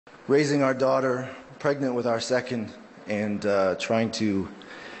raising our daughter, pregnant with our second, and trying to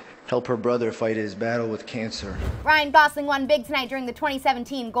help her brother fight his battle with cancer. Ryan Gosling won big tonight during the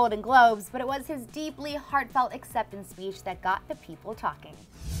 2017 Golden Globes, but it was his deeply heartfelt acceptance speech that got the people talking.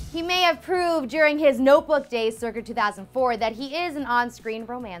 He may have proved during his Notebook days circa 2004 that he is an on-screen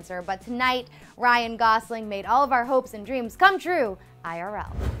romancer, but tonight, Ryan Gosling made all of our hopes and dreams come true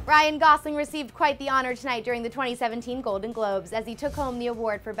IRL. Ryan Gosling received quite the honor tonight during the 2017 Golden Globes as he took home the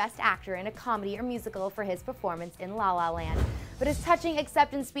award for Best Actor in a Comedy or Musical for his performance in La La Land. But his touching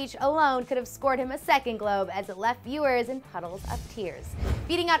acceptance speech alone could have scored him a second Globe as it left viewers in puddles of tears.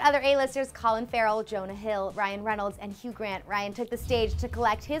 Beating out other A-listers Colin Farrell, Jonah Hill, Ryan Reynolds, and Hugh Grant, Ryan took the stage to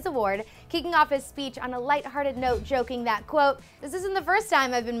collect his award, kicking off his speech on a lighthearted note, joking that, quote, "This isn't the first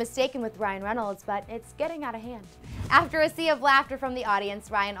time I've been mistaken with Ryan Reynolds, but it's getting out of hand." After a sea of laughter from the audience,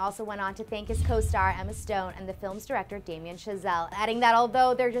 Ryan also went on to thank his co-star Emma Stone and the film's director Damien Chazelle, adding that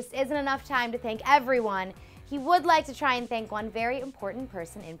although there just isn't enough time to thank everyone, he would like to try and thank one very important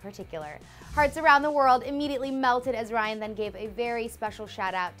person in particular. Hearts around the world immediately melted as Ryan then gave a very special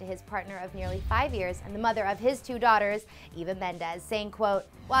shout out to his partner of nearly 5 years and the mother of his 2 daughters, Eva Mendes, saying, quote,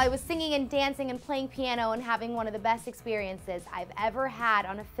 "While I was singing and dancing and playing piano and having one of the best experiences I've ever had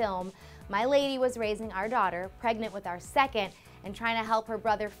on a film, my lady was raising our daughter, pregnant with our second, and trying to help her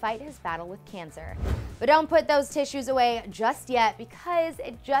brother fight his battle with cancer. But don't put those tissues away just yet because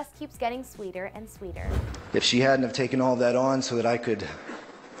it just keeps getting sweeter and sweeter." If she hadn't have taken all that on so that I could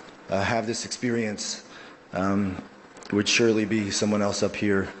have this experience, it would surely be someone else up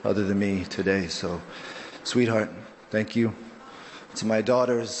here other than me today. So, sweetheart, thank you. To my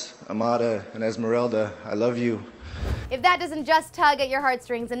daughters, Amada and Esmeralda, I love you. If that doesn't just tug at your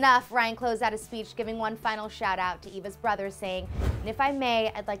heartstrings enough, Ryan closed out his speech giving one final shout out to Eva's brother, saying, "And if I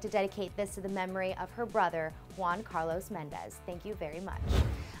may, I'd like to dedicate this to the memory of her brother, Juan Carlos Mendes. Thank you very much."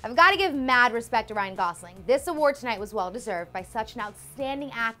 I've got to give mad respect to Ryan Gosling. This award tonight was well deserved by such an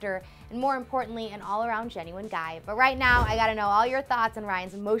outstanding actor and, more importantly, an all-around genuine guy. But right now, I gotta know all your thoughts on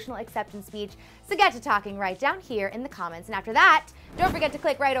Ryan's emotional acceptance speech, so get to talking right down here in the comments. And after that, don't forget to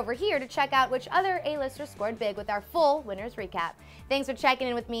click right over here to check out which other A-listers scored big with our full winners recap. Thanks for checking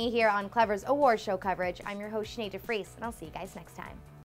in with me here on Clevver's award show coverage. I'm your host, Sinead DeFries, and I'll see you guys next time.